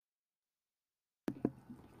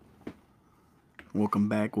Welcome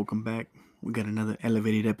back. Welcome back. We got another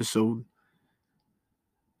elevated episode.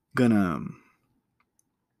 Gonna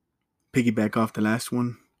piggyback off the last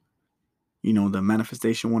one. The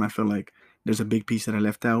manifestation one. I feel like there's a big piece that I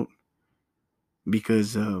left out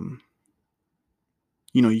because, you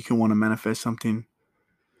can want to manifest something.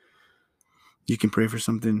 You can pray for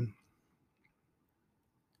something.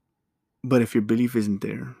 But if your belief isn't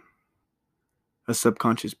there, a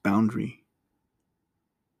subconscious boundary,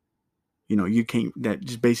 you can't, that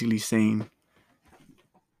just basically saying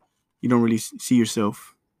you don't really see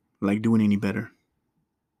yourself like doing any better.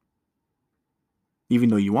 Even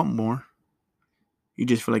though you want more, you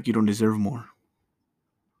just feel like you don't deserve more.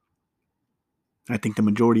 I think the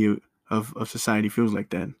majority of society feels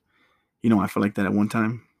like that. I felt like that at one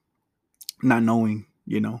time, not knowing,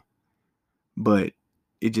 but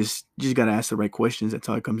it just got to ask the right questions. That's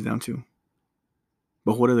all it comes down to.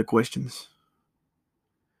 But what are the questions?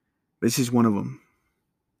 This is one of them.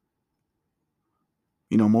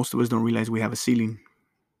 Most of us don't realize we have a ceiling,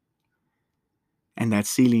 and that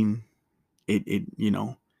ceiling,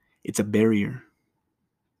 it's a barrier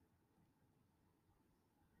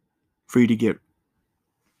for you to get.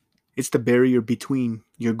 It's the barrier between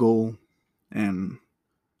your goal and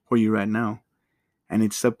where you're at now, and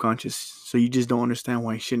it's subconscious. So you just don't understand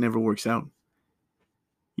why shit never works out.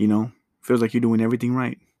 Feels like you're doing everything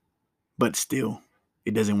right, but still,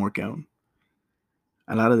 it doesn't work out.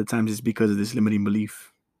 A lot of the times, it's because of this limiting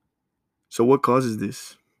belief. So what causes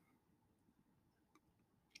this?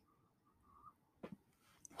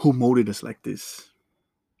 Who molded us like this?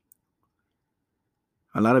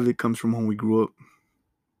 A lot of it comes from when we grew up.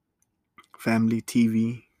 Family,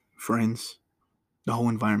 TV, friends, the whole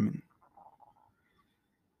environment.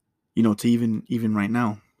 To even right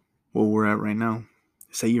now, where we're at right now.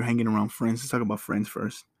 Say you're hanging around friends. Let's talk about friends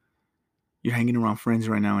first. You're hanging around friends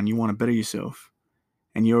right now and you want to better yourself.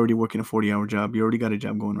 And you're already working a 40-hour job. You already got a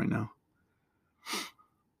job going right now.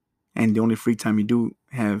 And the only free time you do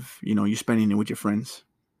have, you're spending it with your friends.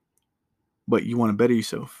 But you want to better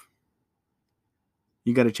yourself.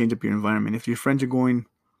 You got to change up your environment. If your friends are going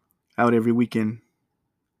out every weekend,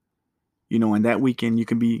 and that weekend you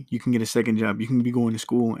can get a second job. You can be going to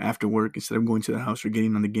school after work instead of going to the house or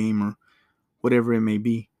getting on the game or whatever it may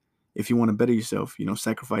be. If you want to better yourself,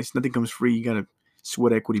 sacrifice. Nothing comes free. You got to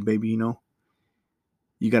sweat equity, baby,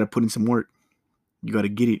 You got to put in some work. You got to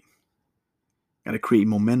get it. Got to create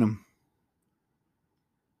momentum.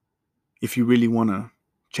 If you really want to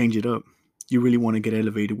change it up, you really want to get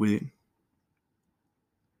elevated with it.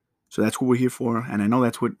 So that's what we're here for. And I know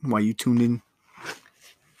that's why you tuned in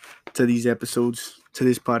to these episodes, to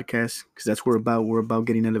this podcast, because that's what we're about. We're about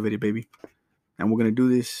getting elevated, baby. And we're going to do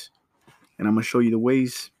this. And I'm going to show you the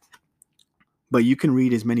ways. But you can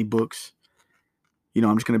read as many books.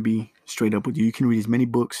 I'm just going to be straight up with you. You can read as many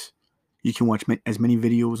books. You can watch as many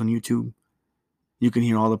videos on YouTube. You can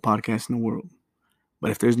hear all the podcasts in the world. But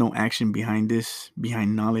if there's no action behind this,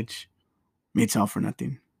 behind knowledge, it's all for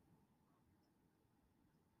nothing.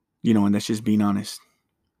 And that's just being honest.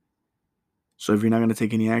 So if you're not going to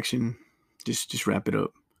take any action, just wrap it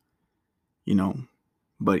up.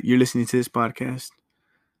 But you're listening to this podcast.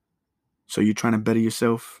 So you're trying to better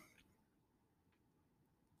yourself.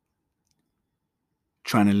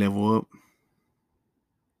 Trying to level up.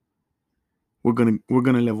 We're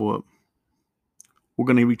gonna level up. We're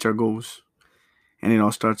gonna reach our goals. And it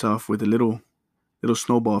all starts off with a little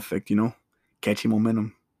snowball effect, catching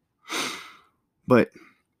momentum. But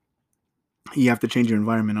you have to change your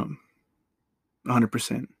environment up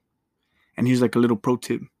 100%. And here's like a little pro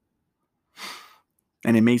tip.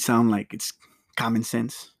 And it may sound like it's common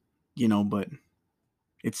sense, but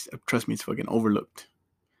trust me, it's fucking overlooked.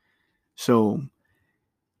 So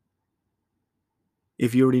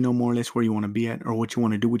if you already know more or less where you want to be at or what you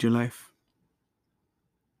want to do with your life,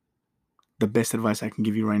 the best advice I can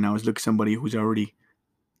give you right now is look at somebody who's already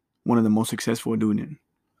one of the most successful at doing it.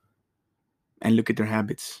 And look at their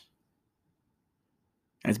habits.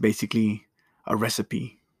 As basically a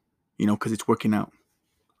recipe, because it's working out.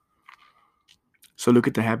 So look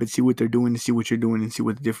at their habits, see what they're doing, see what you're doing, and see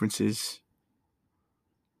what the difference is.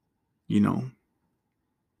 And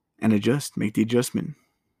adjust, make the adjustment.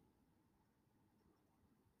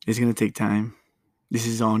 It's going to take time. This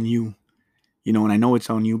is on you, and I know it's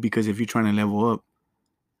on you because if you're trying to level up,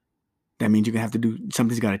 that means you're going to have to do,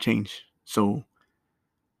 something's got to change. So,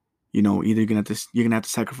 either you're going to have to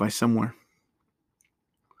sacrifice somewhere.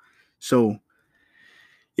 So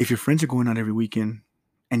if your friends are going out every weekend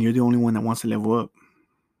and you're the only one that wants to level up,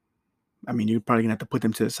 you're probably going to have to put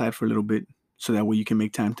them to the side for a little bit so that way you can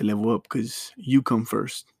make time to level up because you come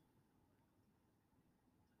first.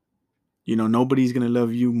 Nobody's going to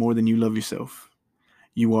love you more than you love yourself.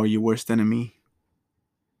 You are your worst enemy.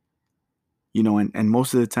 And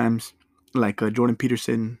most of the times, like Jordan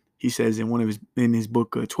Peterson, he says in his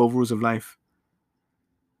book, 12 Rules of Life,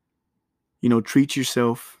 treat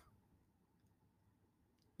yourself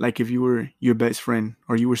like if you were your best friend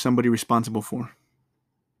or you were somebody responsible for.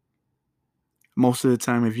 Most of the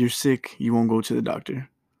time, if you're sick, you won't go to the doctor.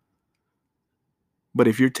 But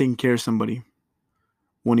if you're taking care of somebody,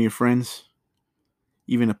 one of your friends,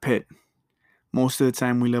 even a pet, most of the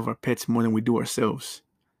time we love our pets more than we do ourselves.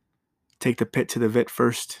 Take the pet to the vet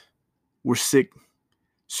first. We're sick,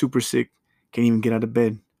 super sick, can't even get out of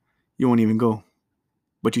bed. You won't even go,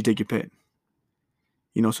 but you take your pet.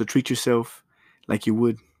 So treat yourself like you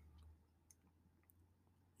would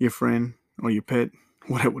your friend or your pet,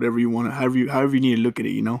 whatever you want to, however you need to look at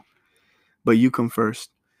it, But you come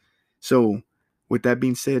first. So, with that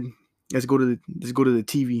being said, let's go to the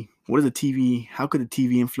TV. What is the TV? How could the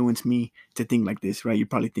TV influence me to think like this? Right? You're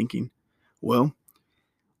probably thinking, well,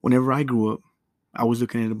 whenever I grew up, I was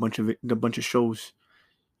looking at a bunch of shows.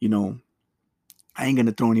 I ain't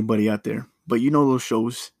gonna throw anybody out there, but those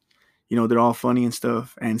shows. They're all funny and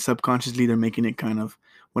stuff, and subconsciously they're making it kind of.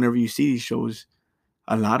 Whenever you see these shows,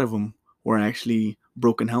 a lot of them were actually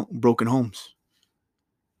broken homes.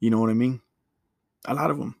 You know what I mean? A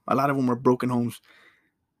lot of them were broken homes,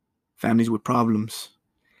 families with problems.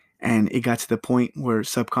 And it got to the point where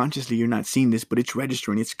subconsciously you're not seeing this, but it's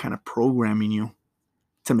registering. It's kind of programming you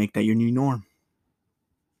to make that your new norm.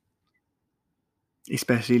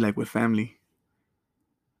 Especially like with family.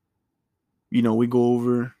 We go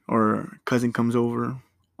over, or cousin comes over,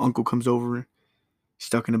 uncle comes over. He's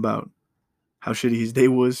talking about how shitty his day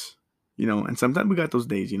was, and sometimes we got those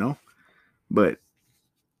days, But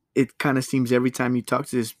it kind of seems every time you talk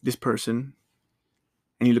to this person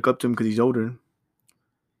and you look up to him because he's older,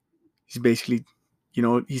 he's basically,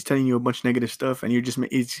 he's telling you a bunch of negative stuff, and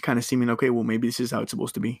it's kind of seeming, okay, well, maybe this is how it's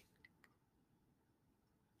supposed to be.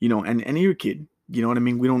 And you're a kid, you know what I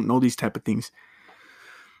mean? We don't know these type of things,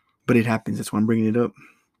 but it happens. That's why I'm bringing it up.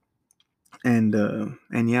 And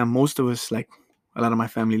yeah, most of us, like a lot of my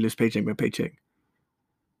family, lives paycheck by paycheck,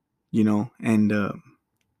 and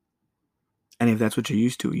if that's what you're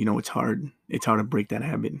used to, it's hard to break that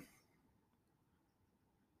habit.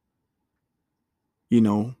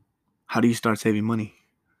 How do you start saving money?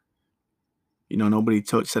 Nobody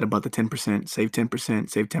said about the 10%, save 10%,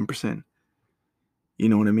 save 10%. You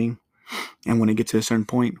know what I mean? And when it gets to a certain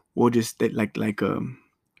point, we'll just there's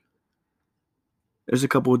a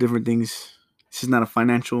couple of different things. This is not a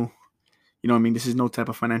financial, this is no type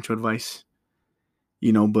of financial advice,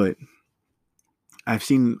 but I've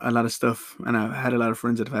seen a lot of stuff, and I've had a lot of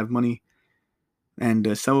friends that have money,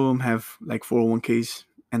 and some of them have like 401ks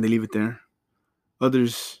and they leave it there.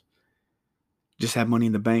 Others just have money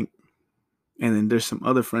in the bank. And then there's some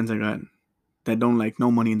other friends I got that don't like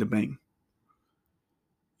no money in the bank.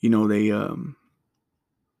 They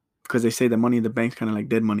because they say that money in the bank's kind of like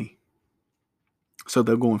dead money. So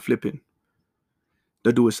they'll go and flip it.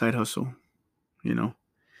 They'll do a side hustle, But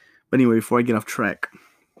anyway, before I get off track,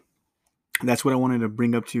 that's what I wanted to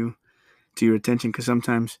bring up to your attention, because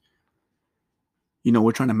sometimes,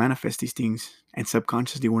 we're trying to manifest these things, and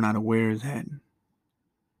subconsciously we're not aware that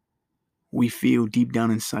we feel deep down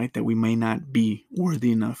inside that we may not be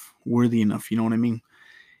worthy enough, you know what I mean?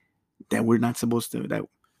 That we're not supposed to, that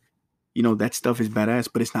stuff is badass,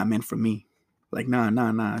 but it's not meant for me. Like,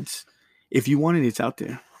 nah. If you want it, it's out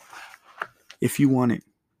there. If you want it,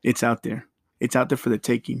 it's out there. It's out there for the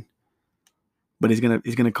taking. But it's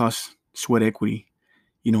gonna cost sweat equity.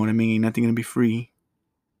 You know what I mean? Ain't nothing gonna be free.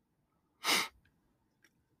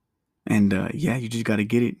 And yeah, you just gotta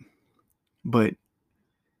get it. But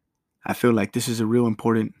I feel like this is a real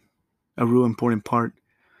important part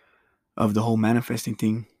of the whole manifesting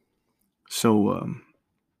thing. So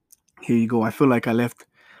here you go. I feel like I left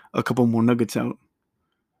a couple more nuggets out.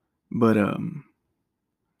 But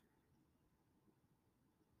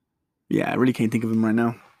yeah, I really can't think of them right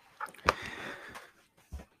now.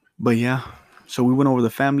 But yeah, so we went over the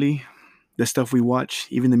family, the stuff we watch,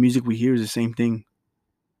 even the music we hear is the same thing.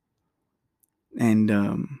 And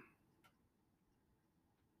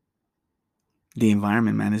the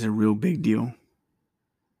environment, man, is a real big deal.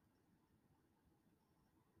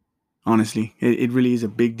 Honestly, it really is a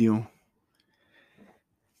big deal.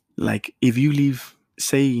 Like, if you leave,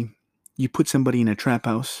 say you put somebody in a trap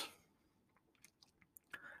house,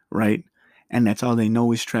 right? And that's all they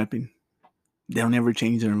know is trapping. They'll never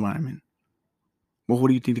change their environment. Well, what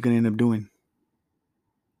do you think they're going to end up doing?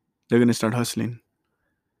 They're going to start hustling.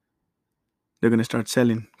 They're going to start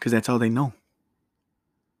selling, because that's all they know.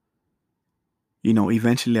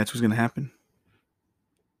 eventually that's what's going to happen.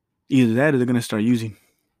 Either that or they're going to start using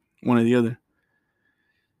one or the other.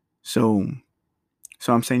 So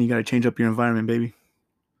I'm saying you got to change up your environment, baby.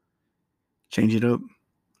 Change it up.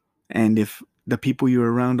 And if the people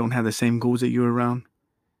you're around don't have the same goals that you're around,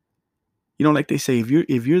 like they say, if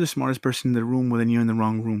you're the smartest person in the room, well, then you're in the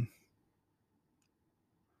wrong room.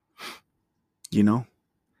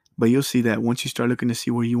 But you'll see that once you start looking to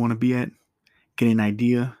see where you want to be at, get an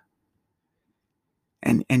idea,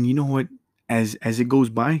 and you know what, as it goes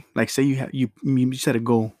by, like say you set a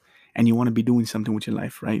goal and you want to be doing something with your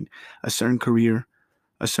life, right? A certain career,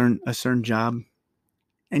 a certain job,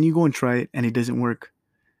 and you go and try it and it doesn't work.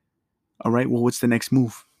 All right, well, what's the next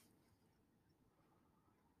move?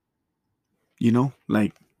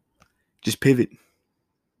 Like just pivot.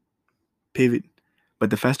 But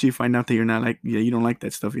the faster you find out that you're not like, you don't like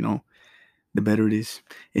that stuff, the better it is.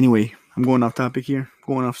 Anyway, I'm going off topic here,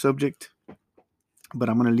 going off subject, but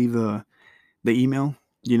I'm going to leave the email.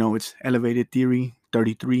 It's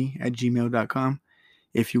elevatedtheory33@gmail.com.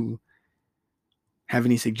 If you have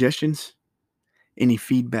any suggestions, any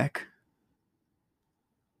feedback,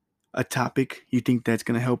 a topic you think that's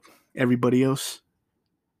going to help everybody else,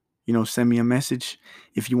 send me a message.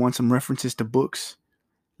 If you want some references to books,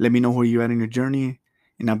 let me know where you're at in your journey,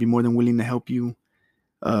 and I'll be more than willing to help you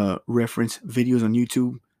reference videos on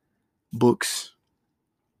YouTube, books,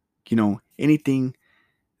 anything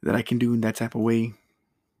that I can do in that type of way.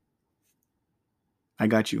 I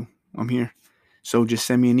got you. I'm here. So just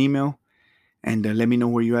send me an email and let me know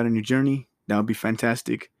where you're at in your journey. That would be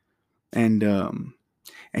fantastic. And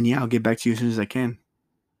yeah, I'll get back to you as soon as I can.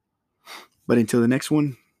 But until the next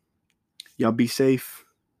one, y'all be safe.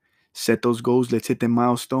 Set those goals. Let's hit them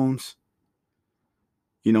milestones.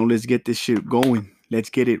 Let's get this shit going. Let's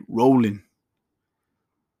get it rolling.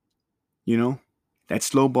 That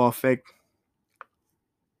snowball effect.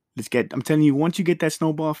 I'm telling you, once you get that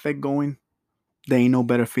snowball effect going, there ain't no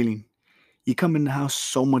better feeling. You come in the house,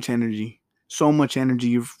 so much energy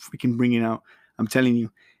you're freaking bringing out. I'm telling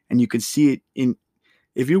you. And you can see it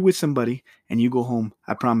if you're with somebody and you go home,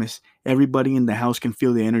 I promise everybody in the house can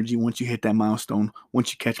feel the energy once you hit that milestone,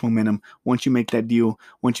 once you catch momentum, once you make that deal,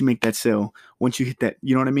 once you make that sale, once you hit that,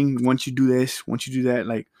 you know what I mean? Once you do this, once you do that,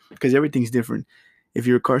 like, because everything's different. If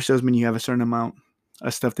you're a car salesman, you have a certain amount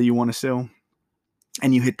of stuff that you want to sell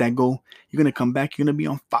and you hit that goal, you're going to come back. You're going to be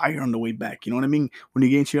on fire on the way back. You know what I mean? When you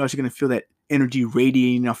get into your house, you're going to feel that energy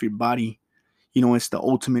radiating off your body. It's the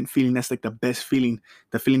ultimate feeling. That's like the best feeling,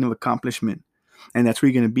 the feeling of accomplishment. And that's where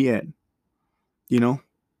you're going to be at,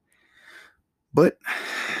 But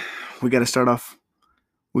we got to start off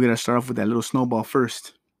with that little snowball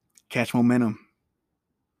first. Catch momentum.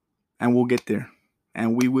 And we'll get there.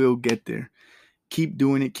 And we will get there. Keep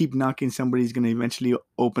doing it. Keep knocking. Somebody's going to eventually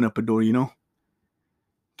open up a door,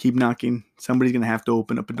 Keep knocking. Somebody's going to have to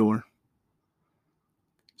open up a door.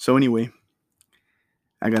 So anyway,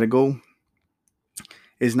 I got to go.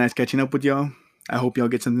 It's nice catching up with y'all. I hope y'all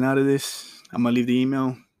get something out of this. I'm going to leave the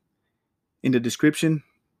email in the description.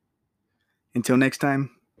 Until next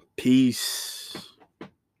time, peace.